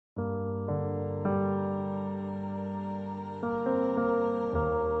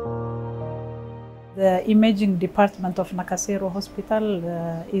The imaging department of Nakasero Hospital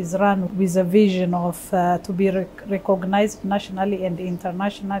is run with a vision of to be recognized nationally and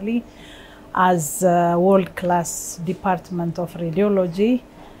internationally as a world-class department of radiology.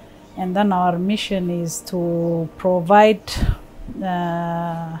 And then our mission is to provide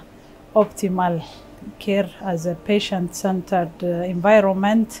optimal care as a patient-centered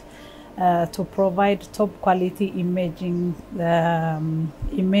environment, to provide top quality imaging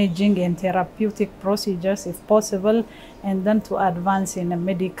and therapeutic procedures if possible, and then to advance in a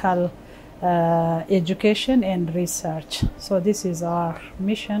medical education and research. So this is our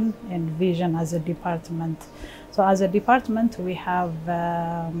mission and vision as a department. So as a department, we have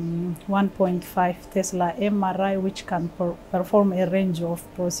 1.5 Tesla MRI, which can perform a range of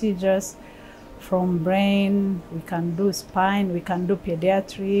procedures from brain. We can do spine, we can do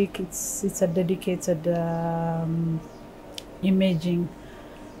pediatric. It's a dedicated imaging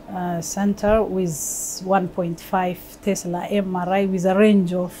center with 1.5 Tesla MRI with a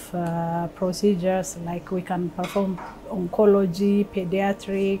range of procedures, like we can perform oncology,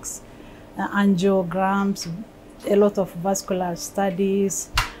 pediatrics, angiograms, a lot of vascular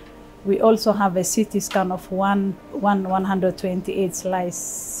studies. We also have a CT scan of 128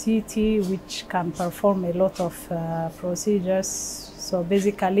 slice CT, which can perform a lot of procedures. So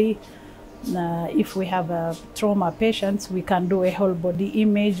basically, if we have a trauma patients, we can do a whole body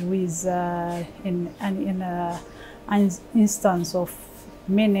image with in an instance of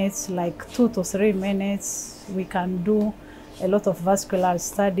minutes, like 2 to 3 minutes. We can do a lot of vascular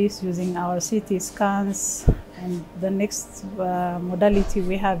studies using our CT scans. And the next modality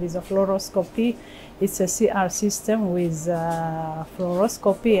we have is a fluoroscopy. It's a CR system with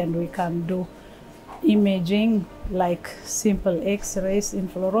fluoroscopy, and we can do imaging like simple X-rays. In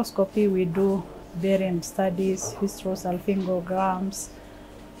fluoroscopy, we do barium studies, hysterosalpingograms.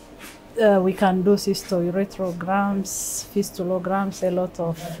 We can do cystourethograms, fistulograms, a lot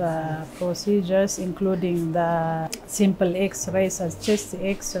of procedures, including the simple X-rays as chest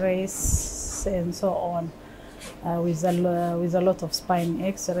X-rays and so on. With a lot of spine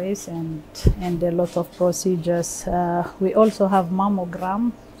X-rays and a lot of procedures. We also have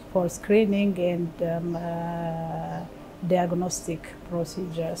mammogram for screening and diagnostic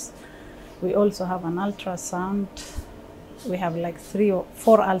procedures. We also have an ultrasound. We have like 3 or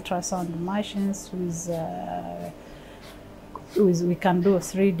 4 ultrasound machines we can do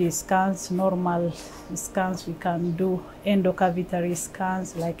 3D scans, normal scans. We can do endocavitary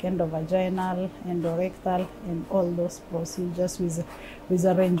scans like endovaginal, endorectal, and all those procedures with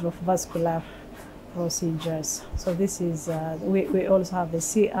a range of vascular procedures. So this is, we also have a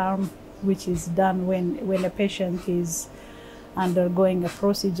C-arm, which is done when a patient is undergoing a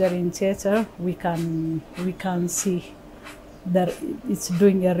procedure in theater. We can see that it's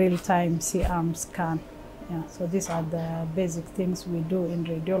doing a real-time C-arm scan. Yeah, so these are the basic things we do in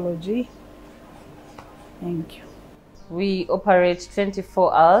radiology. Thank you. We operate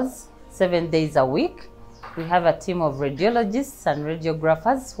 24 hours, 7 days a week. We have a team of radiologists and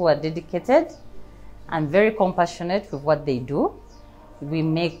radiographers who are dedicated and very compassionate with what they do. We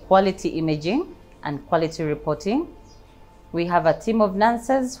make quality imaging and quality reporting. We have a team of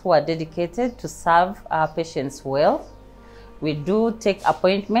nurses who are dedicated to serve our patients well. We do take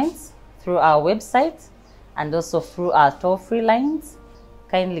appointments through our website and also through our toll-free lines.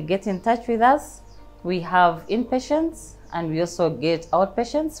 Kindly get in touch with us. We have inpatients and we also get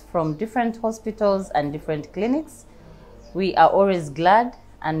outpatients from different hospitals and different clinics. We are always glad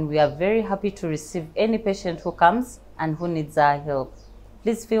and we are very happy to receive any patient who comes and who needs our help.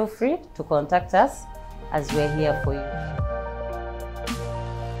 Please feel free to contact us as we're here for you.